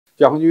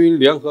解放军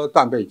联合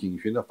战备警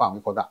巡的范围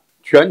扩大，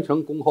全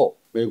程恭候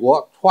美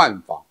国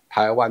竄访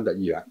台湾的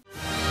议员。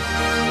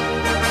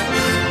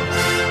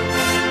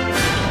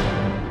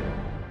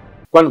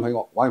观众朋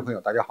友、网友朋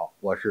友大家好，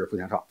我是傅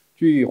前哨。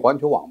据环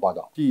球网报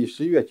道，继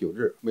11月9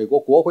日美国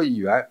国会议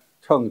员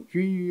乘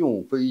军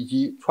用飞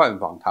机竄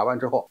访台湾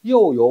之后，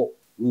又有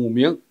5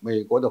名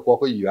美国的国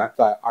会议员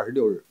在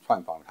26日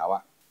竄访了台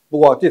湾。不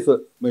过这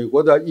次美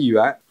国的议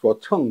员所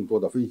乘坐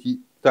的飞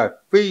机在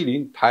飞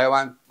临台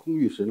湾空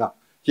域时呢，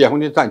解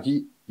放军战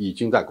机已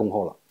经在恭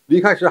候了，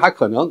离开时还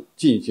可能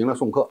进行了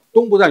送客。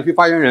东部战区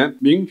发言人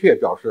明确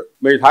表示，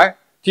美台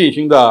进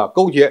行的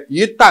勾结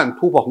一旦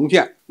突破红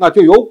线，那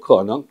就有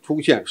可能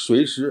出现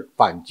随时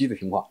反击的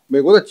情况。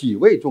美国的几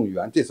位众议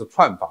员这次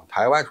竄访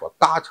台湾所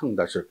搭乘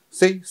的是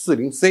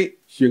C-40C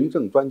行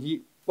政专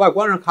机，外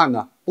观上看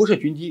呢，不是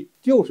军机，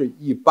就是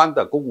一般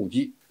的公务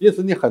机，因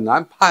此你很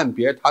难判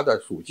别它的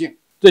属性。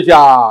这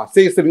架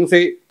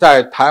C-40C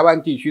在台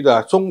湾地区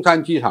的松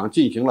山机场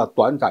进行了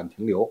短暂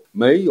停留，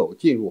没有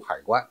进入海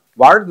关，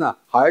玩的呢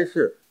还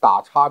是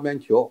打擦边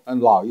球，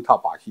老一套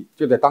把戏。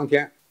就在当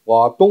天，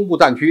我东部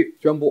战区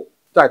宣布，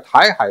在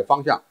台海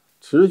方向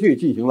持续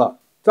进行了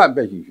战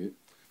备警巡，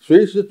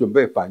随时准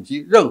备反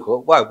击任何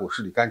外部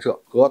势力干涉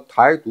和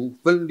台独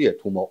分裂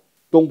图谋。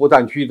东部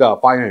战区的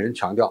发言人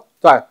强调，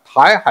在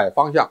台海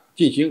方向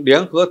进行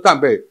联合战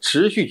备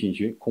持续警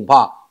巡，恐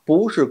怕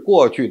不是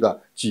过去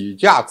的几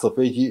架次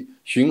飞机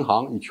巡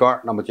航一圈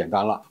那么简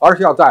单了，而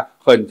是要在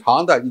很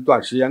长的一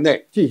段时间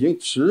内进行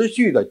持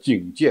续的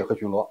警戒和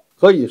巡逻，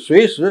可以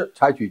随时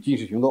采取军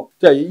事行动。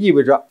这也意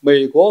味着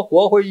美国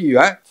国会议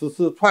员此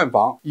次竄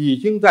访已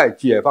经在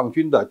解放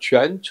军的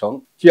全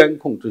程监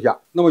控之下。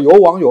那么有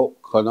网友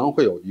可能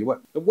会有疑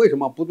问，为什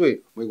么不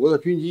对美国的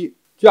军机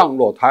降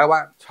落台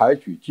湾采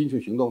取军事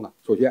行动呢？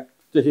首先，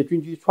这些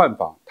军机竄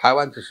访台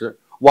湾之时，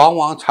往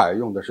往采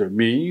用的是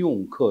民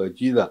用客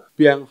机的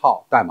编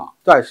号代码，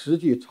在实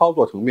际操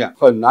作层面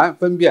很难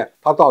分辨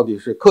它到底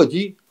是客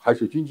机还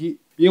是军机，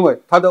因为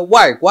它的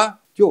外观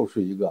就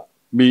是一个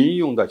民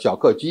用的小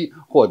客机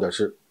或者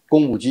是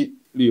公务机，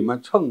里面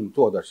乘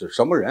坐的是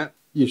什么人，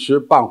一时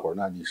半会儿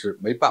呢你是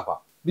没办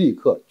法立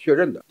刻确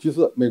认的。其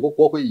次，美国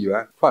国会议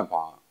员竄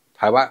访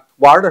台湾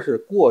玩的是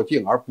过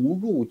境而不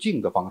入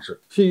境的方式，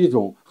是一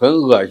种很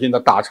恶心的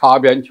打擦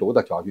边球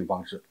的挑衅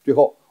方式。最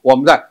后，我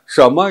们在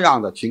什么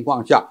样的情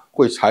况下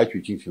会采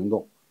取军事行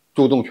动，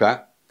主动权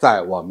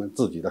在我们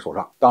自己的手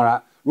上。当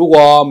然，如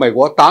果美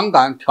国胆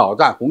敢挑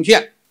战红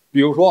线，比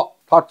如说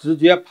他直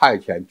接派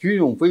遣军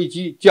用飞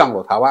机降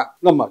落台湾，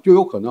那么就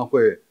有可能会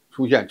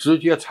出现直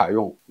接采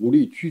用武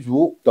力驱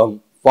逐等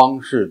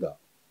方式的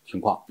情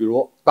况。比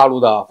如大陆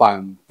的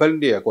反分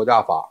裂国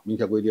家法明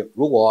确规定，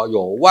如果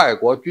有外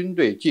国军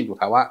队进驻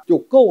台湾，就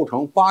构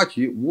成发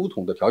起武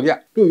统的条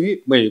件。对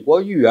于美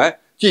国议员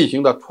进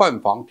行的竄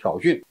访挑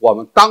衅，我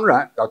们当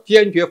然要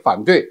坚决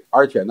反对，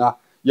而且呢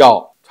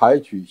要采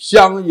取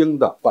相应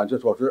的反制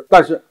措施，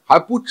但是还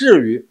不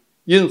至于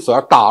因此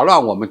而打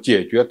乱我们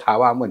解决台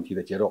湾问题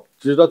的节奏。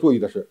值得注意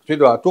的是，随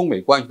着中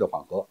美关系的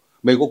缓和，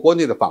美国国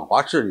内的反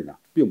华势力呢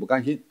并不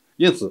甘心，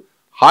因此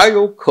还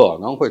有可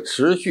能会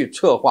持续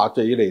策划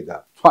这一类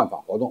的竄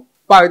访活动。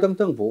拜登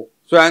政府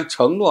虽然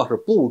承诺是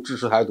不支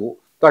持台独，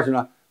但是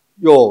呢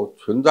又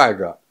存在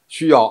着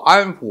需要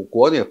安抚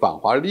国内反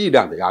华力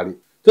量的压力，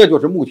这就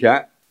是目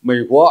前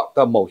美国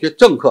的某些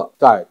政客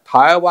在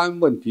台湾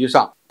问题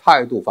上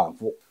态度反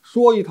复，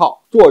说一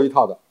套做一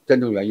套的真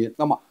正原因。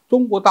那么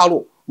中国大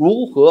陆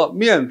如何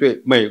面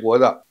对美国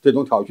的这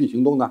种挑衅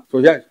行动呢？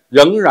首先，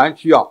仍然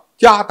需要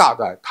加大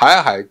在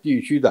台海地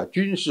区的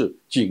军事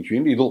警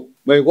巡力度。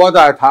美国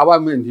在台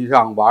湾问题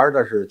上玩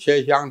的是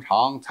切香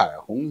肠、踩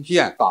红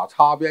线、打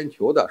擦边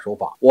球的手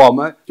法，我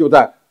们就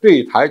在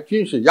对台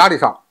军事压力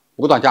上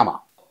不断加码。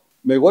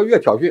美国越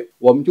挑衅，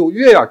我们就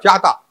越要加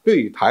大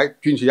对台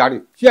军事压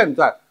力。现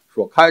在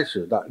所开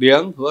始的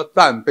联合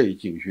战备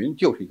警巡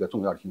就是一个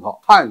重要的信号，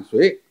看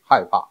谁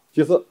害怕。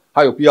其次，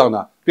还有必要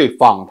呢对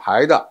访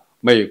台的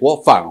美国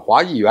反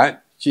华议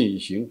员进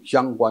行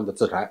相关的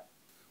制裁。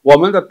我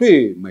们的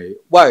对美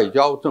外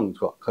交政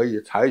策可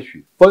以采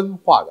取分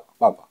化的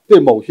办法，对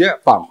某些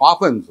反华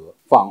分子、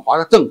反华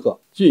的政客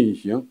进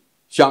行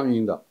相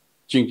应的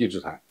经济制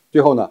裁。最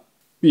后呢，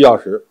必要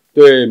时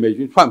对美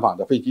军竄访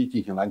的飞机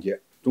进行拦截。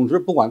总之，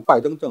不管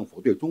拜登政府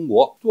对中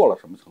国做了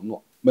什么承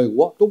诺，美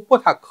国都不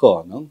太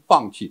可能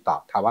放弃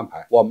打台湾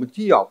牌。我们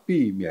既要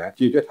避免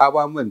解决台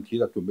湾问题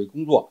的准备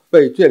工作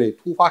被这类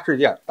突发事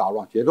件打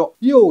乱节奏，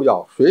又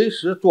要随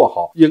时做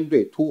好应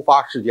对突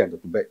发事件的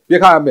准备。别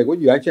看美国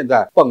议员现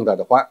在蹦跶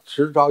着欢，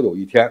迟早有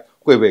一天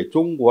会为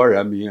中国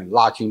人民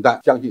拉清单，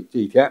相信这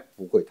一天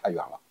不会太远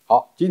了。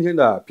好，今天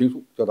的评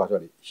述就到这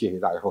里，谢谢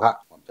大家收看，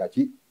我们下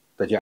期